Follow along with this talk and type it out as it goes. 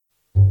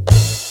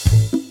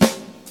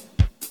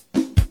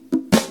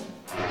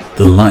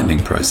The Lightning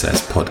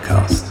Process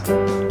podcast.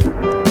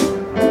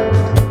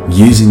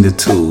 Using the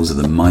tools of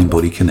the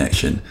mind-body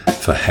connection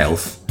for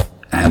health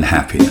and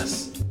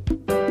happiness.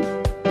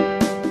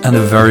 And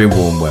a very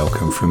warm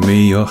welcome from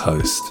me, your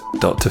host,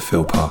 Dr.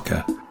 Phil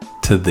Parker,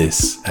 to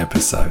this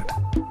episode.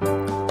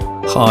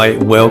 Hi,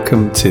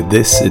 welcome to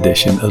this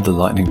edition of the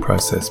Lightning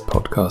Process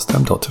podcast.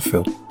 I'm Dr.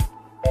 Phil.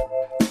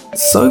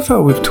 So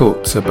far we've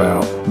talked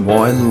about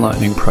why the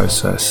lightning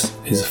process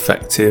is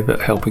effective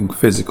at helping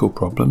physical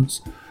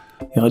problems,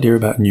 the idea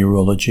about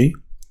neurology,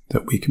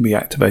 that we can be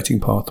activating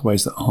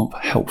pathways that aren't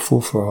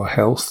helpful for our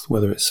health,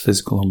 whether it's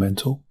physical or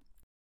mental.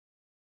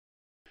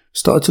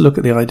 Started to look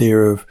at the idea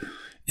of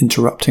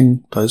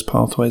interrupting those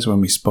pathways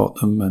when we spot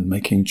them and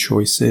making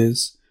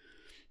choices.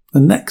 The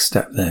next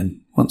step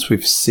then, once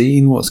we've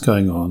seen what's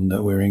going on,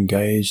 that we're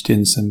engaged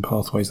in some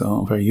pathways that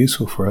aren't very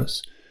useful for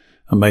us,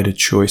 and made a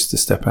choice to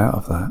step out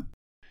of that,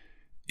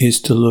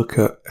 is to look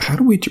at how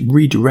do we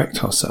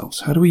redirect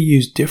ourselves? How do we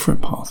use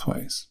different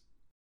pathways?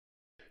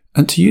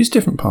 And to use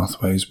different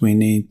pathways, we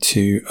need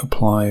to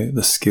apply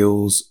the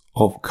skills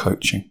of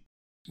coaching.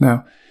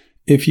 Now,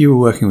 if you were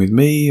working with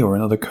me or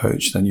another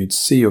coach, then you'd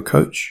see your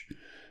coach,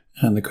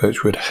 and the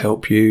coach would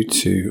help you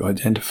to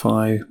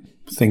identify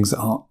things that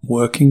aren't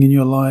working in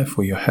your life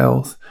or your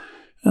health,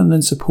 and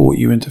then support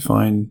you into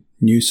find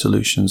new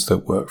solutions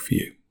that work for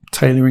you,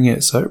 tailoring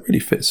it so it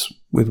really fits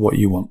with what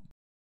you want.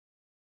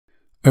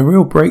 A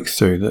real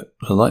breakthrough that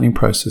the Lightning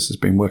Process has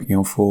been working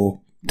on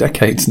for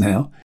decades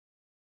now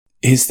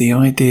is the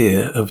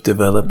idea of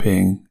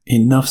developing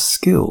enough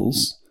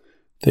skills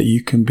that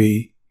you can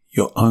be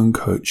your own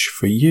coach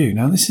for you.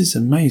 Now, this is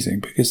amazing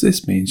because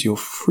this means you're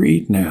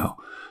freed now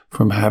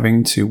from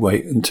having to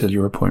wait until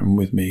your appointment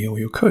with me or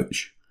your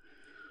coach.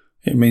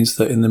 It means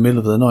that in the middle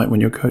of the night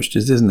when your coach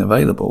just isn't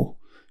available,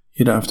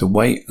 you don't have to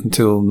wait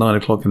until 9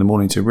 o'clock in the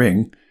morning to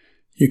ring.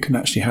 You can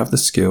actually have the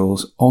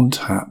skills on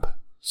tap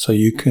so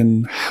you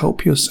can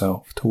help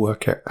yourself to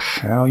work out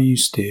how you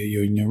steer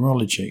your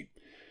neurology.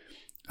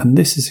 And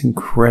this is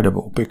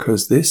incredible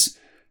because this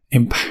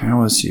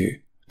empowers you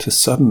to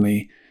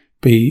suddenly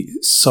be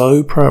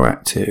so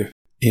proactive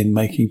in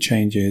making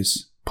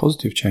changes,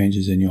 positive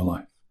changes in your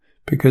life.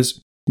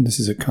 Because this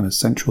is a kind of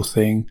central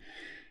thing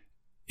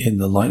in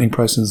the Lightning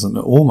Process and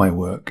all my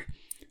work,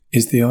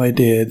 is the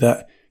idea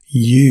that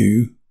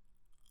you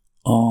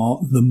are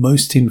the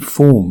most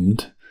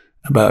informed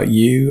about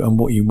you and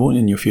what you want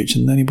in your future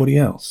than anybody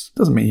else.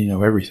 Doesn't mean you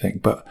know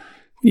everything, but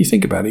when you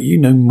think about it, you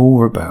know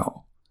more about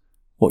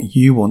what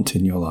you want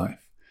in your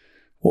life,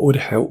 what would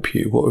help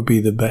you, what would be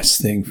the best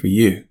thing for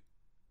you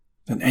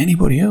than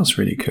anybody else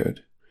really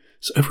could.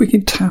 So if we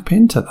can tap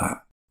into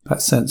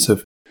that sense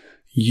of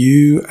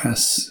you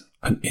as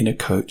an inner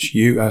coach,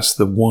 you as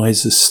the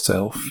wisest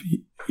self,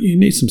 you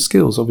need some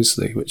skills,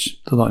 obviously,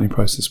 which the Lightning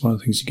Process, one of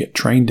the things you get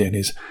trained in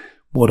is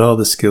what are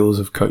the skills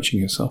of coaching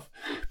yourself.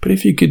 But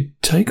if you could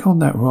take on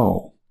that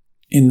role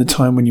in the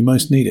time when you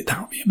most need it, that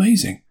would be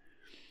amazing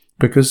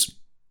because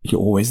you're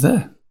always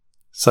there.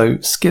 So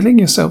skilling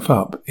yourself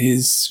up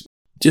is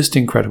just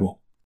incredible.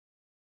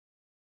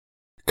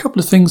 A couple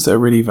of things that are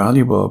really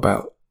valuable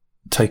about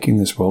taking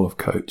this role of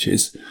coach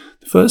is,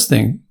 the first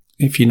thing,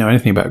 if you know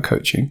anything about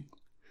coaching,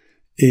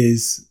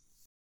 is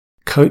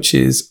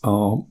coaches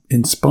are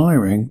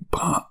inspiring,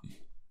 but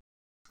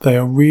they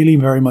are really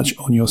very much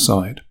on your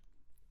side.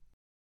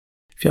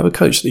 If you have a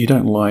coach that you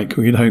don't like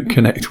or you don't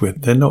connect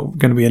with, they're not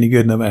going to be any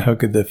good no matter how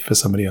good they're for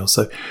somebody else.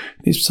 So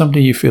it's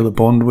somebody you feel a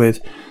bond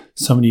with,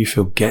 somebody you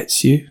feel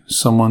gets you,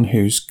 someone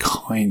who's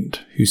kind,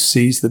 who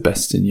sees the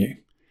best in you.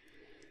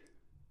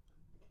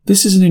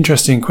 This is an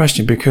interesting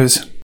question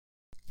because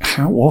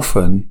how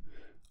often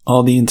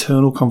are the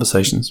internal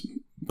conversations,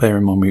 bear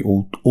in mind we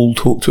all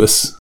talk to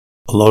us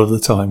a lot of the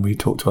time, we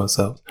talk to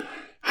ourselves,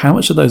 how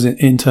much of those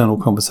internal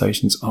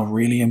conversations are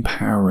really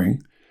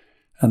empowering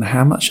and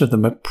how much of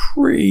them are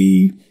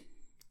pretty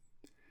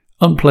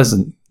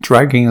unpleasant,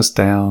 dragging us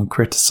down,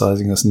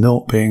 criticizing us,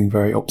 not being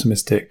very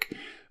optimistic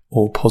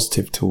or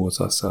positive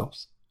towards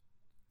ourselves.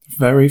 A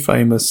very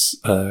famous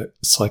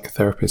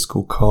psychotherapist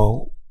called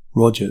Carl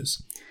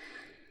Rogers,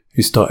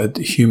 who started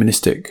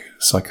humanistic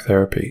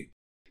psychotherapy,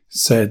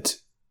 said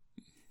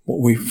what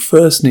we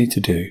first need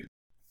to do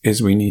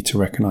is we need to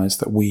recognize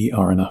that we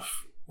are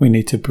enough. We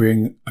need to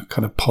bring a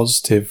kind of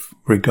positive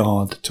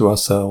regard to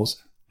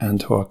ourselves and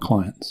to our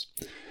clients.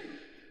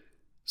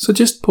 So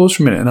just pause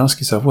for a minute and ask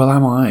yourself, well,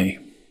 am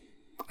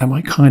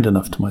I kind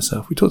enough to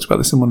myself? We talked about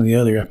this in one of the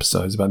earlier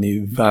episodes about the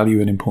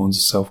value and importance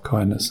of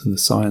self-kindness and the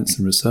science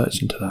and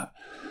research into that.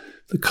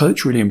 The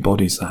coach really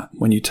embodies that.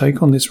 When you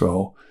take on this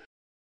role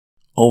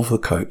of the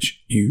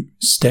coach, you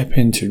step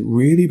into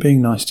really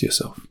being nice to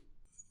yourself.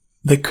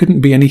 There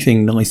couldn't be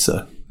anything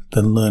nicer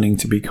than learning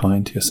to be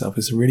kind to yourself.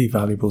 It's a really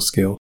valuable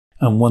skill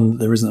and one that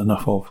there isn't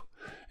enough of.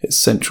 It's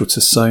central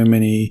to so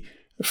many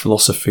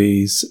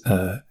philosophies,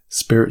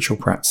 spiritual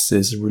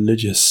practices,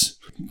 religious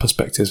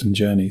perspectives and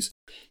journeys.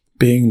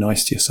 Being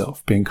nice to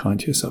yourself, being kind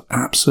to yourself,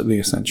 absolutely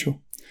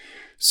essential.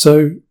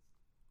 So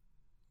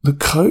the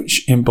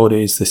coach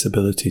embodies this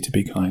ability to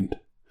be kind.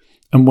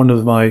 And one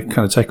of my kind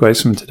of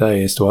takeaways from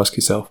today is to ask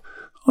yourself,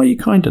 are you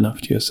kind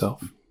enough to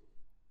yourself?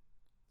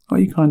 Are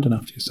you kind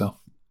enough to yourself?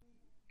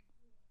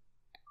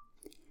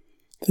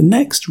 The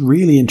next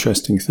really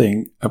interesting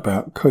thing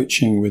about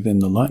coaching within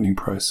the lightning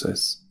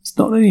process is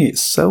not only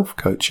it's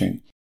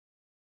self-coaching,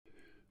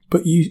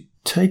 but you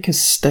take a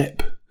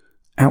step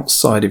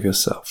outside of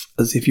yourself,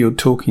 as if you're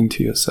talking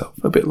to yourself.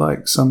 A bit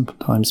like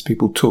sometimes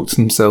people talk to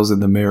themselves in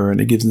the mirror and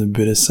it gives them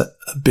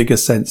a bigger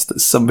sense that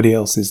somebody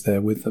else is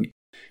there with them.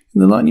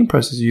 In the lightning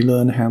process, you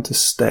learn how to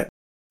step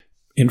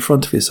in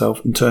front of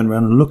yourself and turn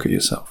around and look at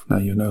yourself. Now,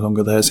 you're no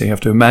longer there, so you have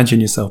to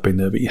imagine yourself being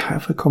there, but you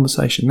have a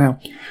conversation. Now,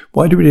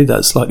 why do we do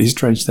that slightly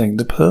strange thing?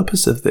 The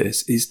purpose of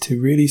this is to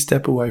really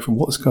step away from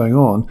what's going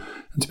on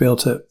and to be able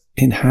to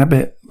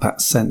inhabit that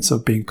sense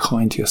of being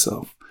kind to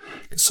yourself.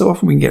 Because so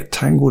often we can get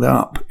tangled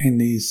up in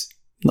these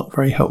not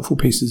very helpful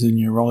pieces of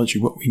neurology.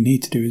 What we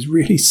need to do is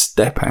really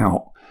step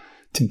out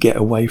to get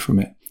away from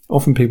it.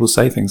 Often people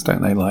say things,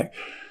 don't they, like,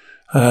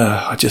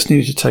 I just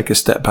needed to take a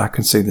step back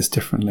and see this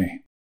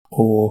differently.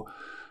 Or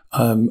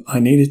I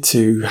needed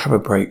to have a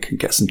break and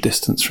get some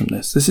distance from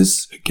this. This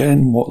is,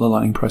 again, what the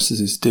lightning process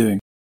is doing.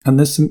 And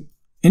there's some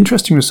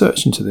interesting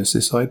research into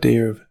this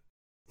idea of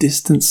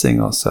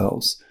distancing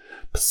ourselves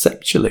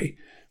perceptually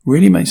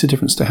really makes a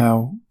difference to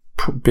how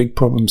big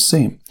problems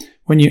seem.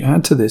 When you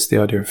add to this the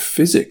idea of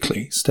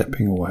physically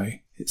stepping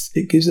away,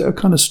 it gives it a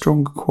kind of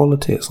stronger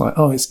quality. It's like,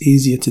 oh, it's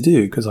easier to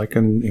do because I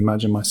can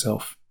imagine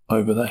myself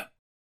over there.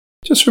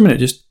 Just for a minute,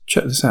 just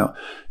check this out.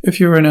 If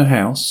you're in a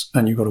house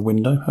and you've got a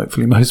window,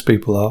 hopefully most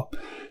people are,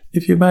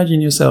 if you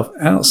imagine yourself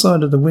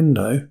outside of the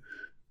window,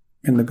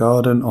 in the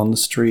garden, on the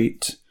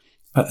street,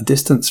 at a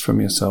distance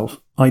from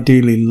yourself,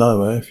 ideally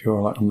lower if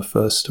you're like on the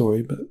first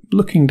story, but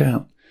looking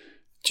down,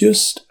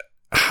 just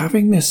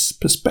having this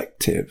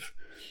perspective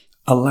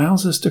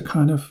allows us to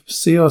kind of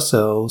see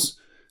ourselves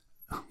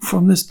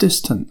from this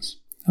distance.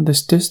 And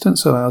this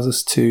distance allows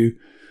us to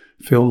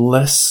feel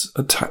less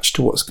attached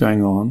to what's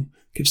going on,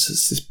 gives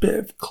us this bit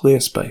of clear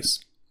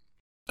space.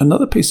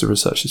 Another piece of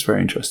research that's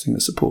very interesting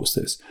that supports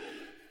this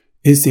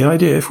is the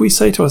idea, if we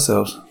say to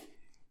ourselves,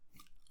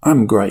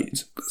 I'm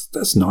great,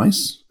 that's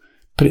nice,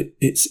 but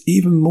it's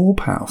even more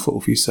powerful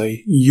if you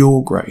say,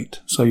 you're great.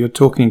 So you're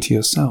talking to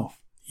yourself,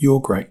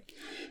 you're great.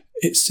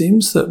 It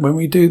seems that when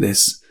we do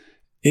this,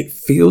 it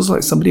feels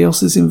like somebody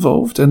else is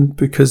involved, and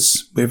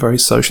because we're very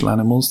social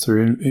animals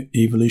through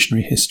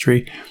evolutionary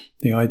history,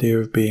 the idea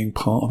of being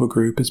part of a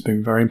group has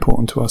been very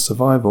important to our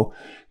survival.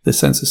 The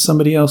sense of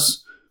somebody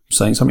else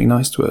saying something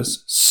nice to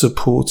us,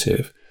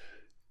 supportive,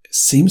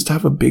 seems to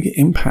have a bigger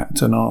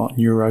impact on our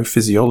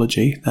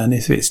neurophysiology than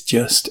if it's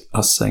just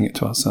us saying it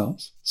to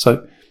ourselves.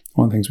 So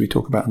one of the things we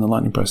talk about in the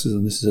lightning process,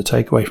 and this is a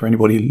takeaway for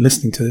anybody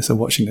listening to this or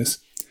watching this,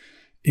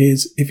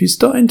 is if you're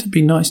starting to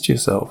be nice to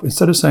yourself,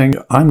 instead of saying,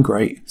 I'm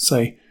great,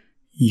 say,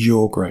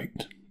 you're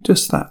great.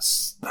 Just that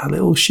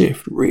little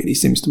shift really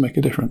seems to make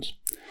a difference.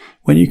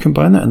 When you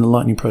combine that in the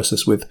lightning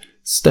process with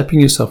stepping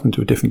yourself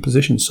into a different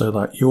position, so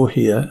like you're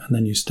here and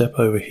then you step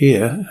over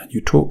here and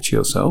you talk to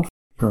yourself,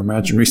 your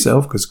imaginary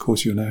self, because of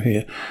course you're now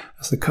here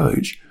as the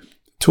coach,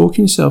 talking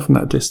to yourself from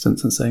that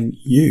distance and saying,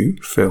 you,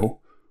 Phil,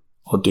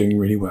 are doing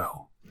really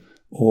well.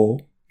 Or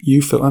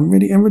you, Phil, I'm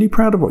really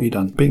proud of what you've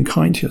done. Being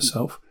kind to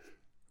yourself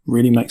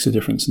really makes a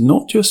difference,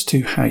 not just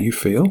to how you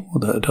feel,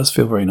 although it does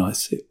feel very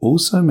nice, it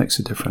also makes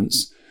a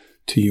difference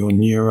to your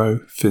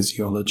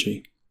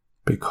neurophysiology.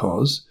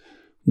 Because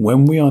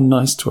when we are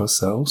nice to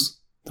ourselves,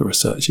 the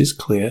research is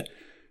clear,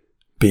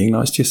 being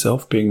nice to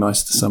yourself, being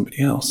nice to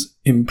somebody else,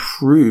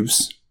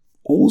 improves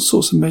all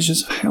sorts of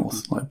measures of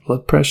health, like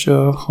blood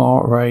pressure,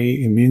 heart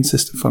rate, immune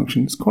system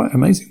function. It's quite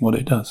amazing what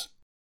it does.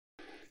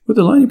 With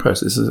the lightning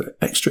process, there's an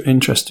extra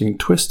interesting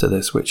twist to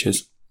this, which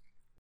is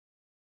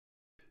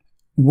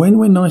when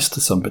we're nice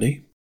to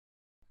somebody,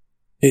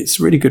 it's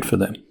really good for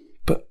them,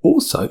 but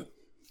also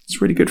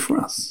it's really good for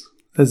us.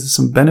 There's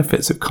some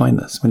benefits of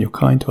kindness. When you're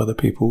kind to other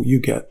people, you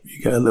get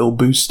a little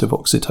boost of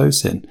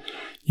oxytocin.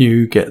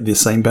 You get the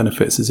same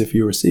benefits as if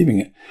you're receiving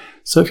it.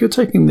 So if you're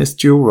taking this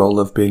dual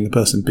role of being the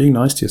person being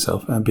nice to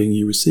yourself and being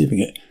you receiving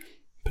it,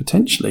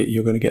 potentially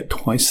you're going to get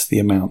twice the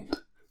amount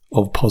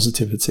of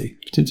positivity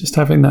to just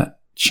having that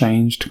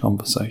changed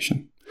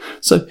conversation.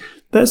 So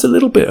there's a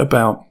little bit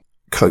about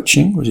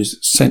coaching, which is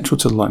central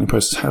to the lightning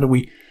process. How do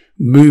we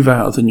move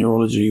out of the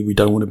neurology we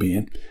don't want to be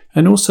in?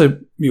 And also,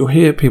 you'll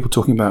hear people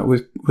talking about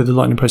with the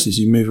lightning process,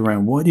 you move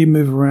around. Why do you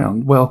move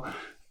around? Well,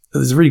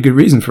 there's a really good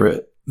reason for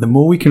it. The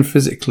more we can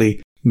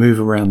physically move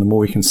around, the more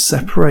we can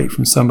separate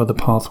from some of the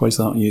pathways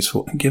that aren't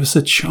useful and give us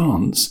a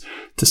chance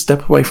to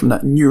step away from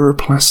that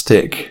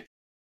neuroplastic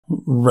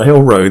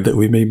railroad that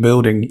we've been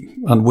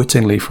building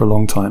unwittingly for a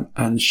long time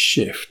and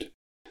shift.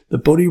 The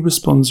body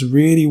responds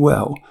really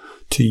well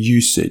to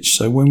usage.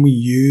 So when we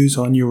use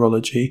our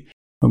neurology,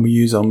 when we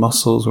use our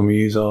muscles, when we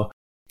use our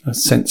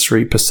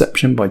sensory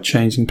perception by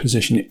changing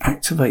position, it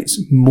activates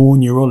more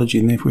neurology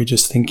than if we're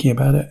just thinking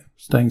about it,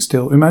 staying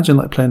still. Imagine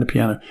like playing the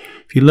piano.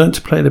 If you learn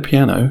to play the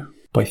piano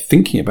by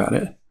thinking about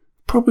it,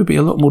 probably be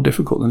a lot more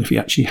difficult than if you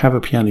actually have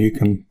a piano you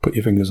can put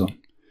your fingers on.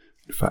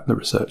 In fact, the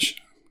research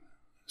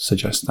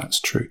suggest that's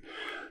true.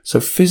 So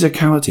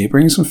physicality,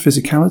 bringing some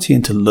physicality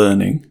into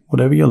learning,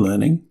 whatever you're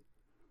learning.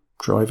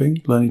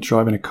 Learning to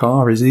drive in a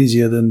car is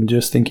easier than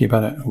just thinking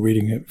about it or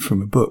reading it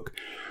from a book.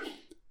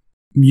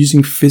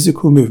 Using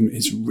physical movement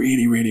is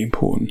really, really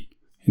important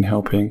in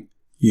helping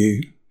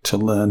you to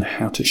learn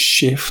how to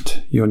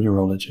shift your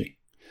neurology.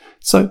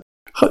 So,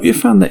 hope you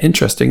found that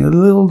interesting. A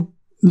little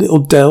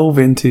delve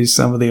into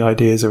some of the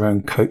ideas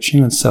around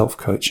coaching and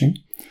self-coaching.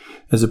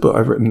 There's a book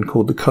I've written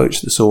called The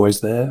Coach That's Always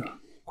There.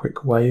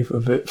 Quick wave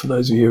of it for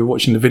those of you who are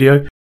watching the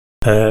video,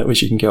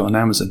 which you can get on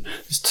Amazon.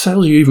 This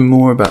tells you even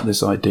more about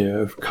this idea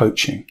of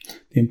coaching,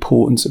 the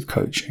importance of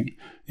coaching,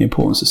 the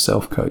importance of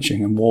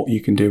self-coaching, and what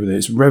you can do with it.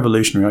 It's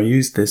revolutionary. I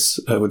used this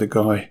with a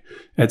guy,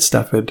 Ed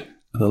Stafford,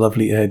 the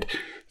lovely Ed,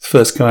 the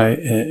first guy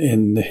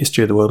in the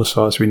history of the world, as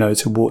far as we know,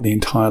 to walk the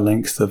entire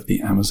length of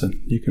the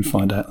Amazon. You can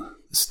find out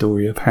the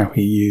story of how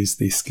he used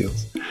these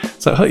skills.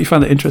 So I hope you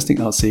found it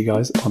interesting. I'll see you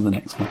guys on the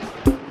next one.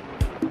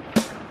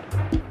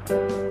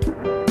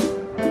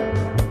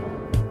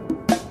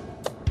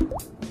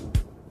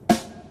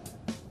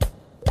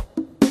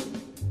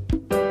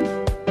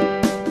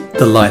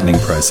 The Lightning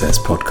Process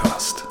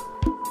Podcast.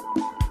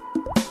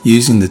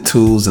 Using the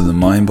tools of the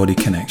mind-body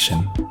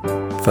connection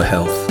for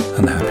health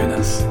and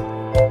happiness.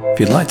 If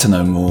you'd like to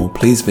know more,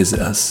 please visit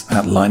us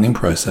at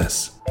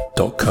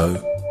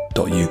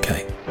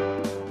lightningprocess.co.uk.